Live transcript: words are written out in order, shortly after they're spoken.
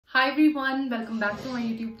Hi everyone, welcome back to my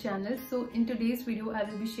YouTube channel. So in today's video I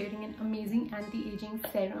will be sharing an amazing anti-aging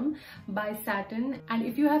serum by Satin, and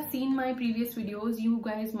if you have seen my previous videos you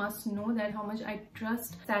guys must know that how much I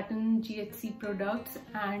trust Satin GHC products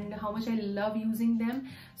and how much I love using them.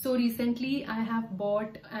 So recently I have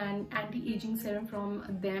bought an anti-aging serum from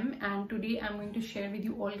them, and today I'm going to share with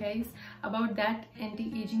you all guys about that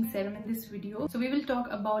anti-aging serum in this video. So we will talk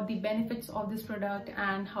about the benefits of this product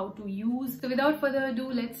and how to use. So without further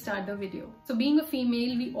ado, let's start the video. So being a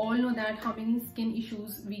female, we all know that how many skin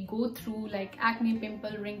issues we go through, like acne,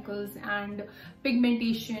 pimple, wrinkles and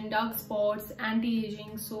pigmentation, dark spots,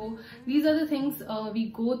 anti-aging. So these are the things we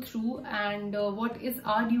go through, and what is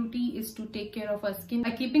our duty is to take care of our skin by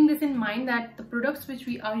keeping this in mind that the products which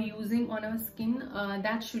we are using on our skin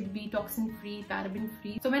that should be toxin free, paraben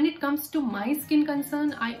free. So when it comes to my skin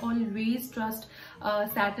concern, I always trust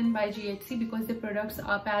Satin by GHC because the products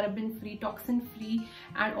are paraben free, toxin free,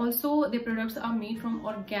 and also the products are made from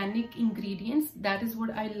organic ingredients. That is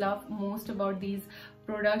what I love most about these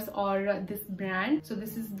products or this brand. So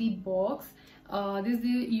this is the box. This is the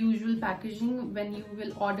usual packaging. When you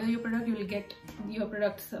will order your product, you will get your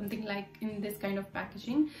product something like in this kind of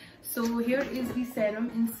packaging. So here is the serum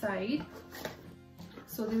inside.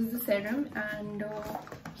 So this is the serum, and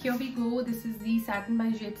here we go. This is the Satin by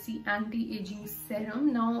GHC anti-aging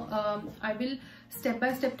serum. Now I will step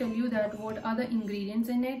by step tell you that what are the ingredients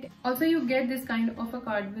in it. Also you get this kind of a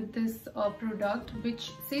card with this product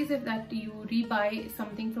which says if that you rebuy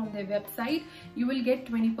something from their website you will get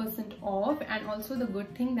 20% off, and also the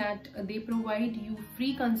good thing that they provide you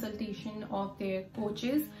free consultation of their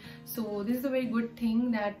coaches. So this is a very good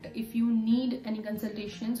thing that if you need any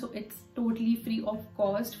consultation, so it's totally free of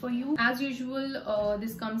cost for you. As usual,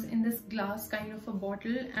 this comes in this glass kind of a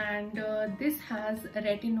bottle, and this has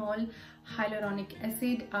retinol, hyaluronic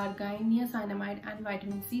acid, argine, niacinamide and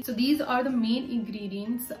vitamin C. So these are the main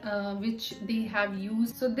ingredients which they have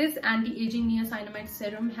used. So this anti-aging niacinamide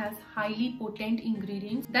serum has highly potent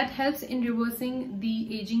ingredients that helps in reversing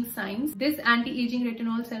the aging signs. This anti-aging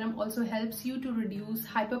retinol serum also helps you to reduce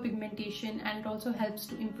hyperpigmentation, and it also helps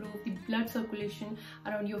to improve the blood circulation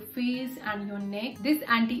around your face and your neck. This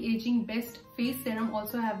anti-aging best face serum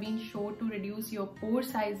also have been shown to reduce your pore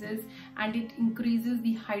sizes, and it increases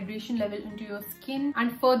the hydration level into your skin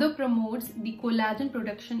and further promotes the collagen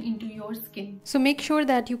production into your skin. So make sure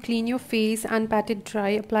that you clean your face and pat it dry.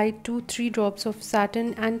 Apply 2-3 drops of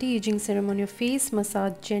Satin anti-aging serum on your face.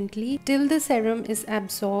 Massage gently till the serum is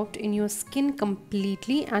absorbed in your skin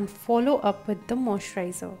completely, and follow up with the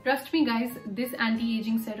moisturizer. Trust me guys, this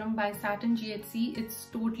anti-aging serum by Satin GHC, it's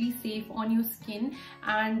totally safe on your skin,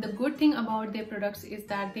 and the good thing about their products is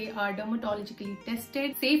that they are dermatologically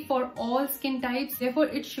tested, safe for all skin types. Therefore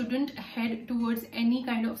it shouldn't head towards any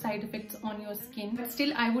kind of side effects on your skin. But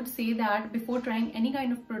still I would say that before trying any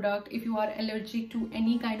kind of product, if you are allergic to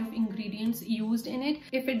any kind of ingredients used in it,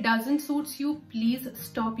 if it doesn't suits you, please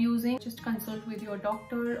stop using. Just consult with your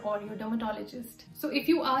doctor or your dermatologist. So if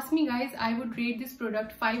you ask me guys, I would rate this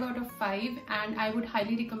product 5 out of 5, and I would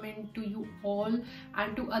highly recommend to you all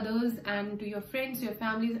and to others and to your friends, your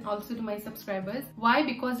families, and also to my subscribers. Why?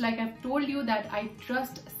 Because like I've told you that I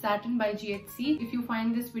trust Satin by GHC. If you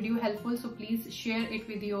find this video helpful, so please share it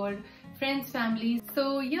with your friends, families.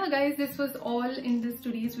 So yeah guys, this was all in this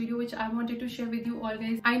today's video which I wanted to share with you all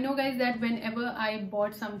guys. I know guys that whenever I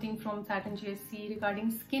bought something from Satin GHC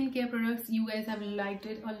regarding skincare products, you guys have liked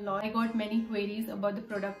it a lot. I got many queries about the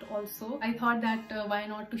product also. I thought that why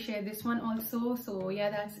not to share this one also. So yeah,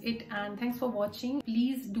 that's it, and thanks for watching.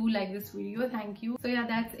 Please do like this video. Thank you. So yeah,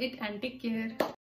 that's it, and take care.